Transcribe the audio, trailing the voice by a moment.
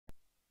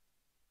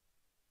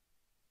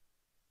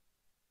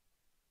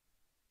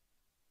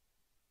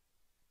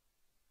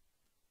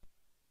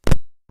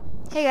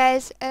Hey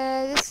guys,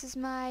 this is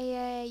my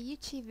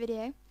YouTube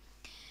video.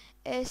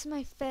 This is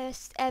my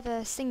first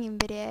ever singing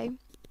video,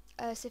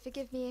 so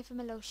forgive me if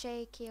I'm a little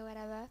shaky or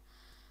whatever.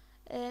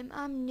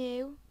 I'm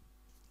new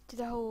to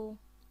the whole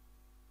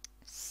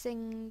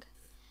singing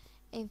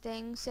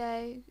thing,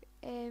 so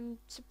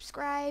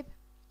subscribe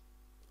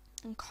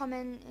and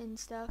comment and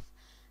stuff.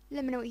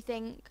 Let me know what you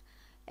think.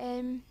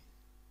 Um,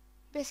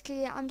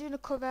 Basically, I'm doing a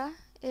cover.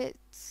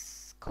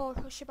 It's called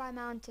Husher by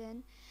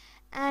Mountain,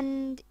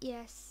 and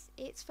yes,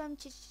 it's from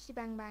Chitty Chitty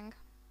Bang Bang.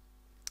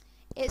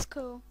 It's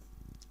cool.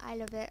 I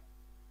love it.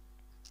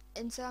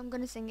 And so I'm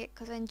going to sing it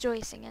because I enjoy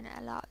singing it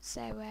a lot.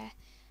 So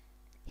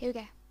here we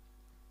go.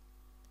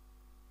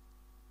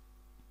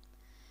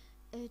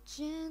 A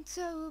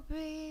gentle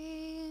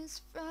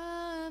breeze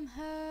from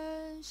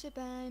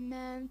Hushabye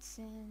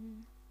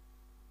Mountain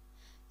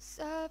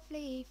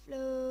softly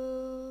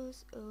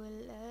flows o'er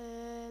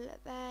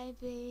lullaby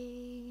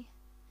bee,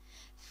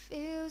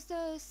 fills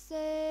the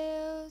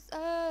sails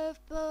of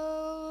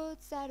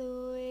boats that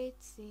are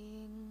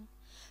waiting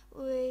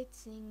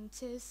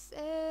to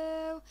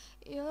sail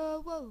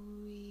your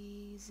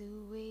worries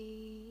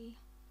away.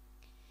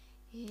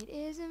 It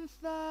isn't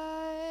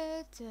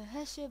far to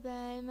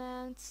Hushabye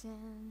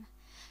Mountain,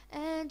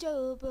 and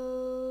your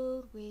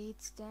boat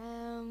waits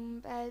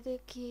down by the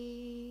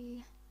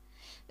quay.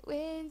 The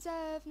winds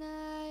of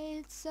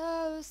night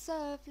so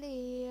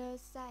softly are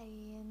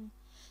sighing,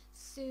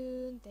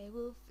 soon they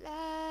will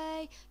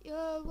fly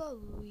your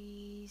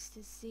worries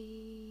to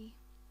sea.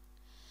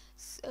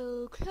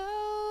 So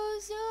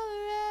close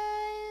your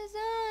eyes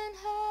on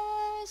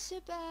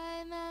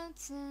Hushabye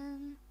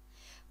Mountain,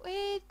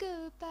 wave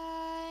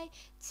goodbye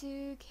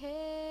to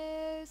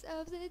cares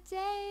of the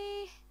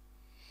day,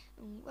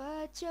 and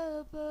watch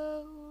your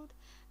boat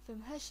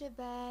from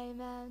Hushabye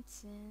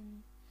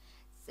Mountain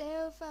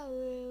sail far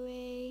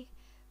away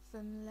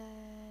from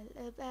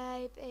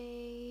Lullaby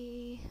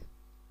Bay.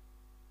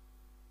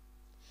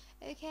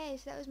 Okay,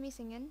 so that was me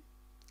singing.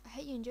 I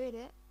hope you enjoyed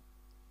it.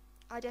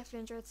 I definitely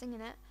enjoyed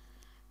singing it.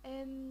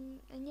 And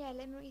yeah,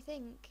 let me know what you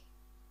think.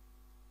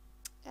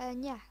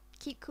 And yeah,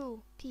 keep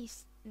cool,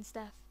 peace and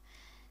stuff.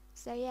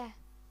 So yeah,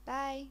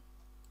 bye.